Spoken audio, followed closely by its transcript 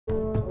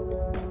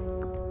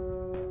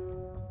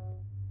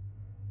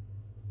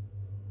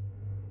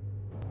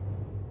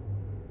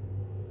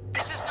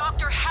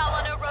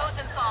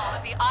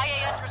The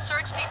IAS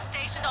research team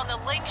stationed on the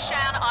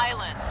Lingshan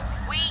Islands.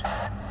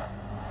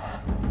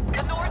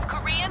 The North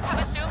Koreans have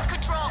assumed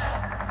control.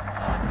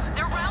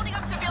 They're rounding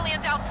up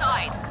civilians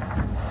outside.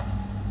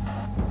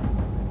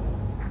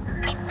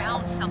 We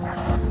found something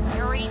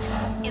buried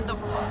in the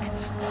rock.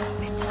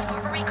 This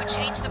discovery could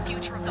change the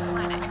future of the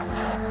planet.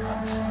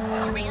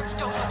 The Koreans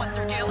don't know what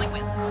they're dealing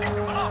with.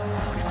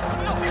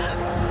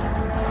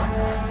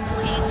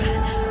 Please.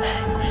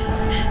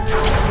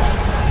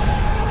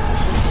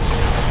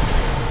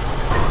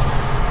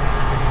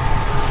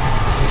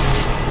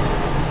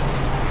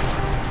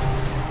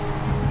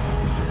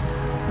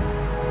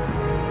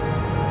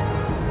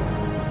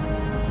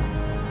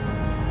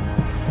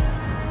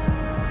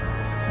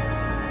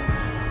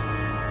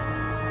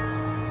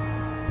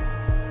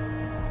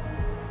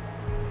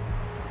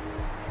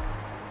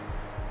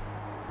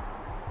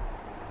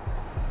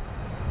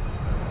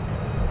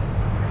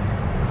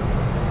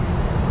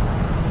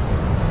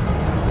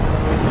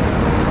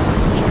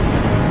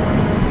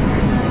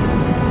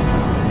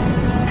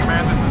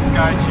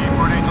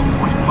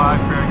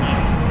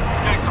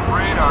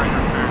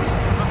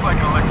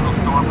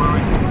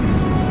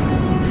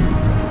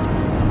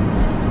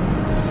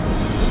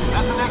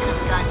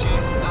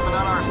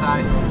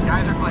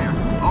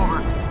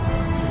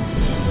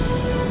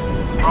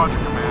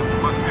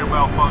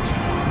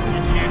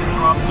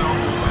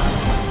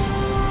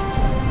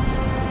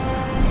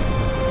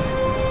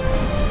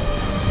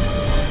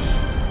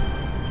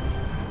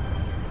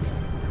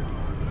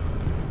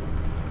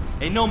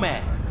 Hey,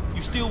 Nomad,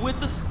 you still with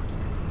us?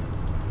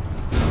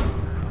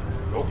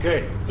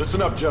 Okay, listen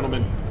up,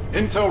 gentlemen.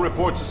 Intel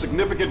reports a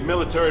significant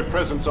military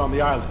presence on the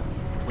island.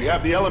 We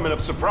have the element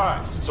of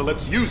surprise, so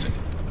let's use it.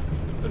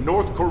 The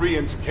North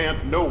Koreans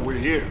can't know we're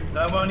here.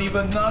 They won't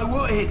even know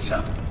what hit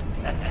them.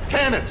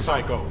 Can it,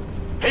 Psycho?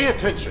 Pay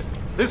attention.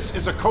 This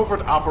is a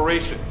covert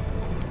operation.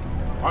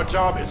 Our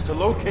job is to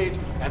locate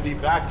and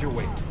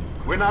evacuate.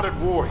 We're not at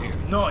war here.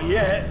 Not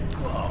yet.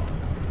 Well,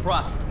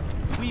 Prophet,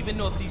 do we even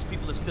know if these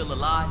people are still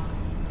alive?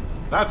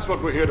 That's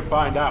what we're here to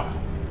find out.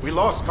 We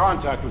lost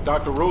contact with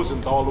Dr.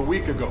 Rosenthal a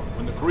week ago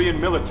when the Korean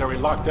military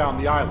locked down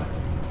the island.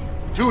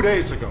 2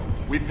 days ago,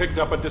 we picked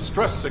up a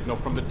distress signal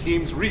from the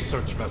team's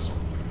research vessel.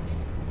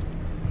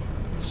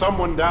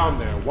 Someone down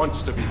there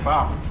wants to be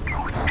found.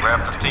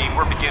 Raptor team,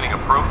 we're beginning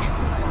approach.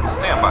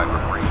 Stand by for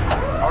green.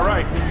 All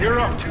right, gear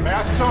up.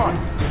 Masks on.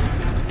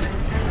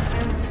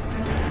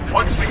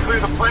 Once we clear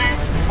the plane,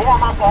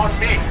 form up on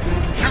me.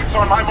 Shoots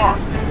on my mark.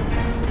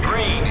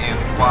 Green in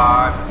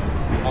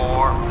 5,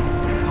 4,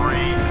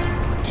 3,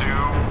 2,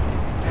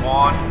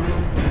 1.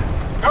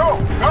 Go!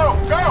 Go!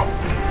 Go!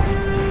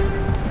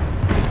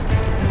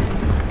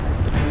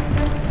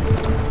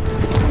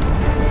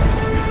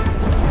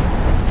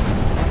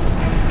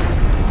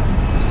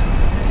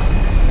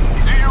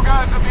 See you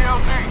guys at the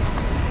LZ.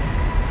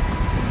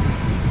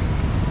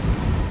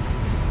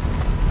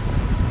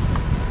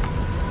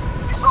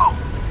 So,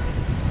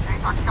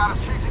 J-Sox got us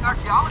chasing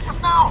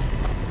archaeologists now?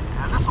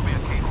 Yeah, this'll be a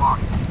cakewalk.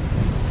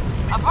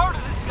 I've heard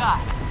of this guy.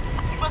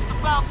 He must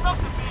have found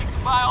something big to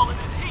buy all of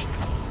this heat.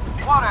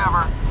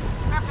 Whatever.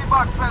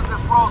 $50 says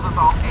this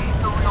Rosenthal ain't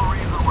the real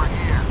reason we're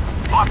here.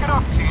 Lock it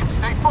up, team.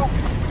 Stay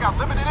focused. We got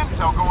limited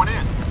intel going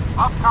in.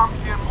 Upcom's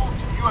being moved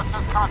to the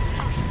USS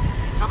Constitution.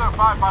 Till they're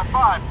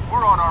 5x5,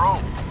 we're on our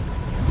own.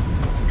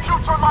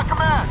 Shoots on my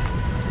command!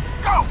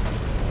 Go!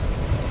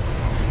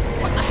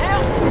 What the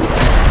hell?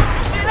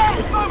 You see that?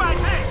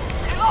 Merman's in!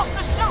 He lost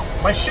the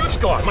chute! My chute's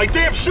gone! My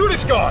damn chute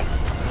is gone!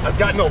 I've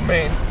got no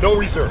main, no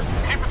reserve.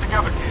 Keep it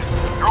together, kid.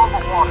 You're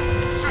over water.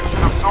 The suit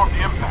should absorb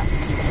the impact.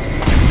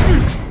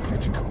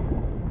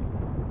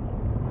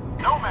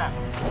 Nomad,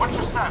 what's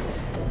your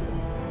status?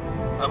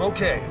 I'm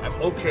okay,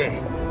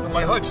 But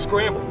my HUD's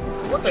scrambled.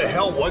 What the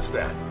hell was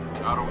that?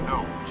 I don't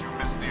know, but you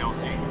missed the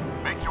LZ.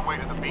 Make your way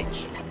to the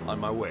beach. On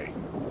my way.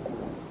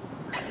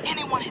 Did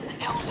anyone hit the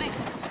LZ?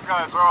 You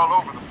guys are all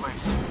over the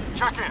place.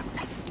 Check in.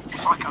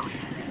 Psycho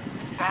here.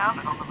 Down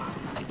and on the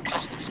move.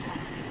 Just a step.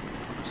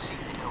 We've seen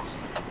the LZ.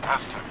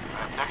 Aztec, I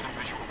have negative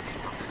visual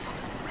feed from your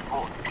unit.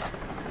 Report.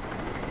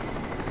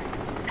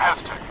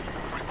 Aztec,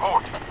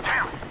 report.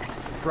 Damn it!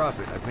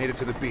 Prophet, I've made it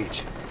to the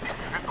beach. You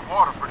hit the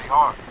water pretty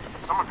hard.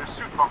 Some of your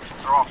suit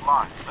functions are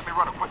offline. Let me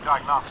run a quick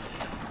diagnostic.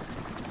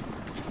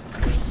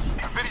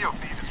 The video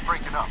feed is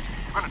breaking up.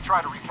 We're gonna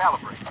try to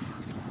recalibrate.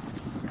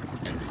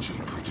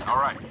 All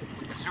right,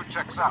 your suit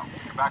checks out.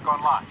 You're back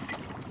online.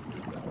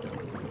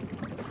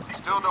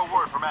 Still no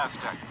word from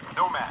Aztec.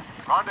 Nomad,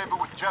 rendezvous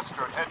with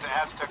Jester and head to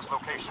Aztec's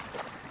location.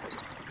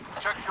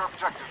 Check your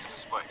objectives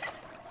display.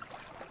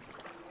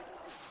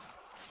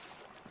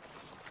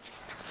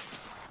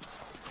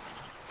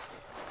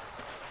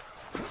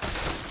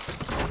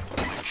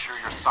 Make sure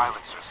your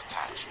silencer's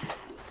attached.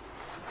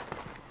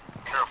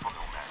 Careful,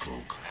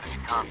 Nomad. Enemy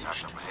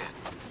contact up ahead.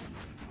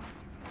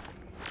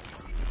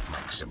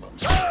 Maximum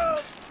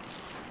strength.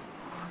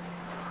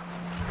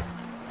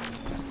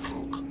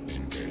 Folk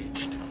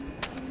engaged.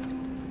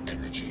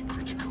 Energy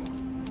critical.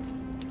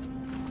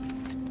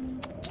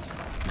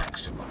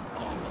 Maximum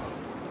armor.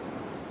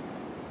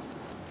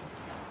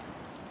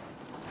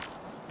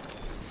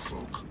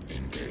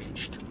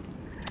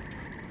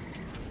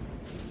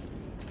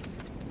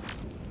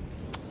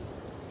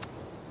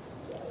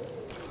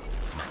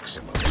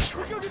 Maximum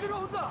strength.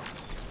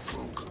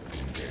 Cloak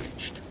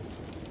engaged.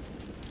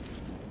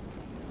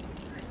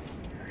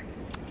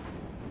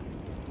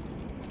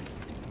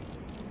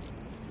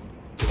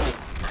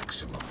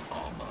 Maximum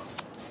armor.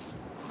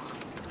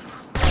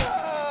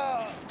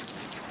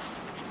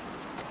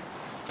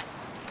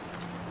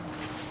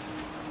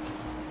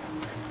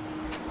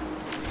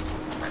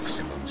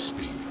 Maximum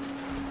speed.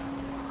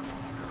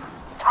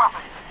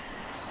 Prophet,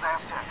 this is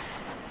Aztec.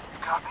 You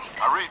copy?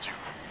 I read you.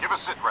 Give a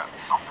sit rep.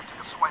 Something took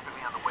a swipe at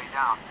me on the way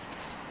down.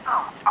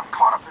 Oh, I'm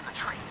caught up in the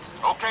trees.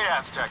 Okay,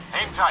 Aztec.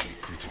 Hang tight.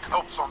 Critical.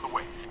 Help's on the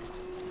way.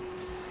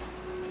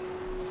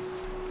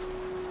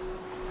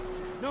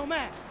 No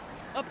man,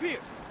 up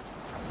here.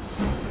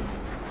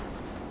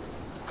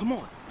 Come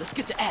on, let's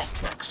get to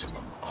Aztec.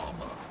 Maximum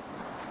armor.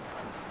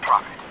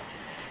 Prophet,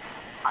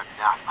 I'm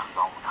not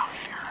alone out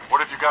here.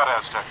 What have you got,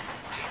 Aztec?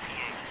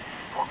 KPA,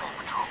 4-man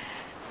patrol.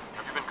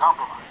 Have you been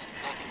compromised?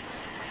 Negative,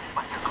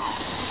 but they're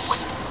close.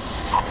 Wait,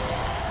 something's...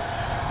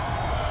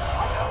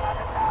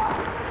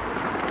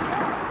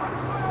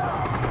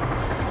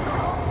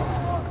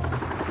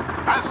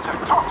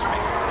 Aztec, talk to me!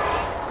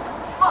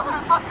 Madre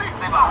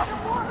Santísima!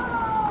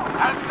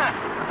 Aztec!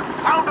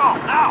 Sound off,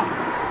 now!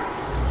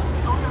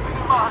 Don't let me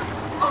mal!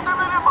 Don't let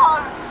me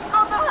mal!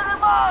 Don't let me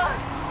mal!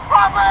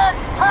 Prophet,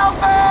 help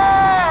me!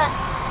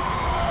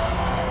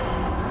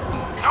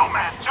 No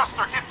man,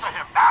 Jester, get to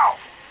him, now!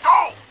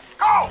 Go!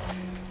 Go!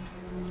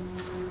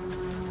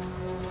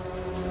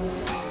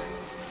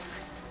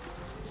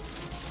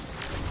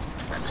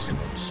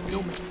 Maximum speed.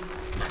 No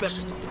man,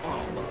 best to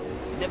armor.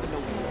 You never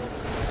know.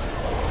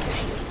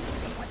 Dang,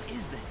 what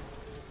is that?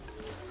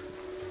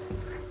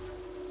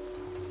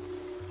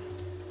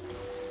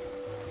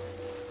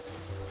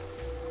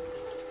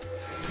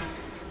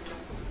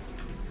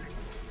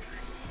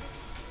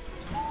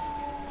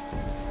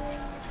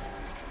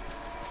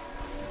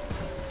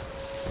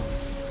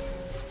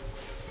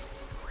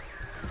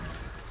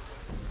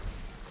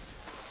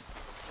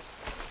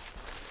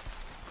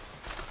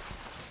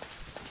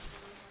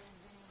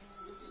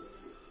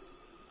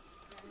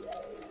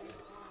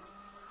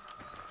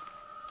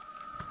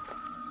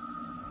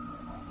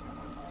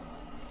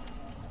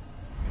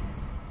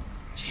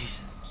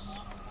 Jesus.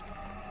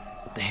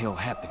 What the hell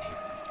happened here?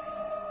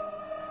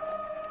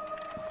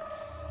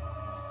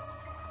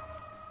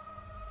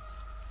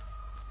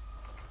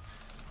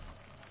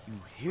 You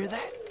hear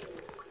that?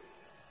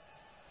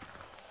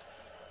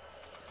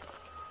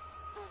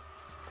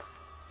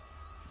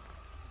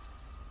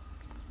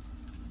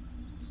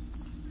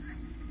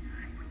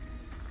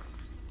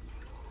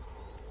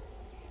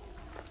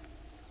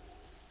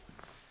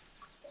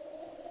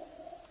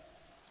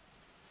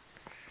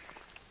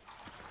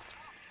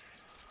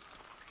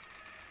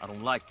 I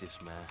don't like this,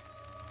 man.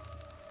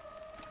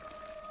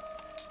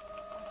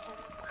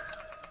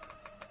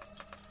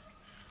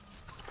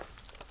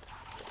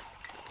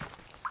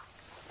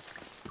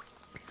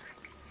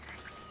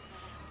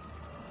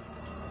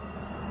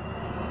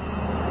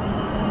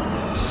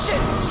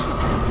 Shit, son of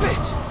a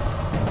bitch!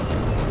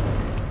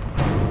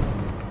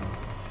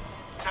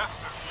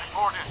 Jester,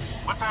 report in.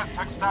 What's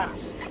Aztec's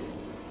status?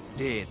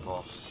 Dead,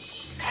 boss.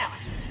 Damn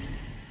it!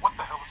 What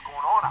the hell is going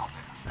on out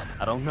there?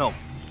 I don't know,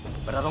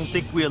 but I don't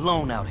think we're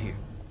alone out here.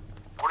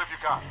 What have you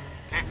got?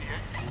 KPA?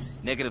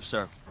 Negative,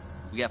 sir.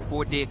 We got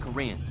 4 dead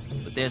Koreans,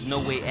 but there's no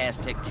way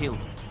Aztec killed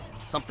them.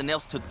 Something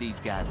else took these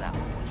guys out.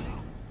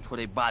 Tore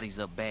their bodies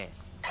up bad.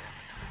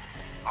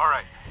 All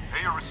right,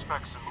 pay your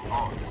respects and move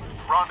on.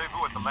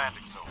 Rendezvous at the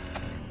landing zone.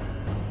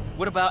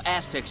 What about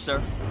Aztec,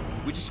 sir?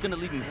 We just gonna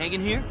leave him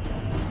hanging here?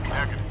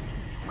 Negative.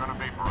 We're gonna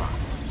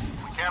vaporize.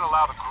 We can't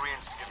allow the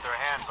Koreans to get their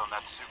hands on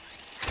that suit.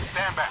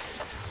 Stand back.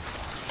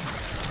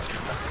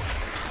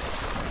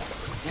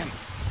 Damn it.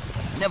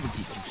 Never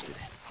get used to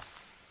that.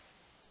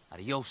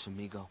 Adios,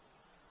 amigo.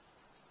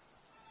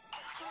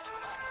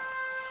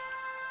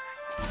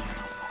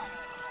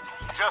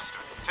 Jester,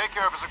 take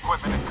care of his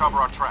equipment and cover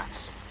our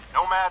tracks.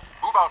 Nomad,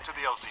 move out to the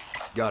LZ.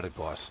 Got it,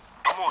 boss.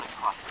 I'm on it,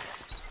 Prophet.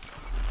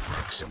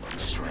 Maximum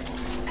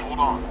strength. Hold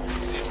on.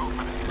 See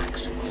movement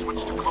ahead.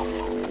 Switch to cloak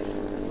mode.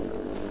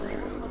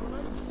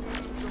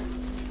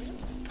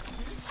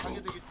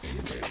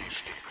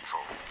 KPA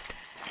patrol.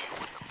 Deal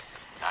with them.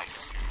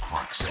 Nice and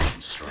quiet.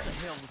 Maximum strength. What the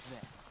hell was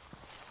that?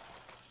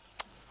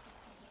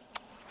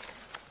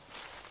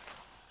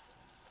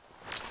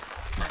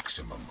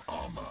 Maximum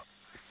armor.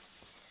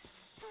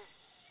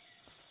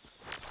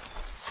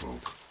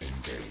 Cloak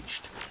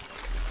engaged.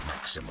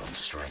 Maximum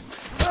strength.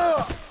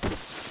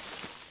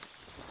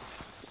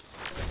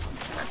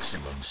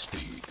 Maximum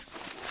speed.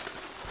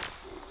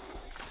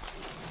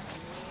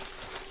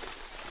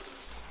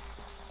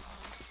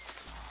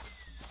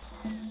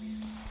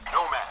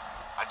 Nomad,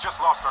 I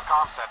just lost our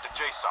comsat to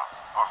JSOC.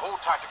 Our whole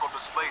tactical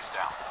display's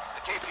down.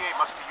 The KPA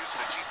must be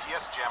using a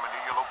GPS jammer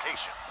near your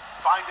location.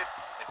 Find it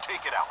and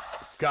take it out.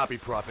 Copy,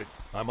 Prophet.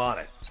 I'm on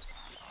it.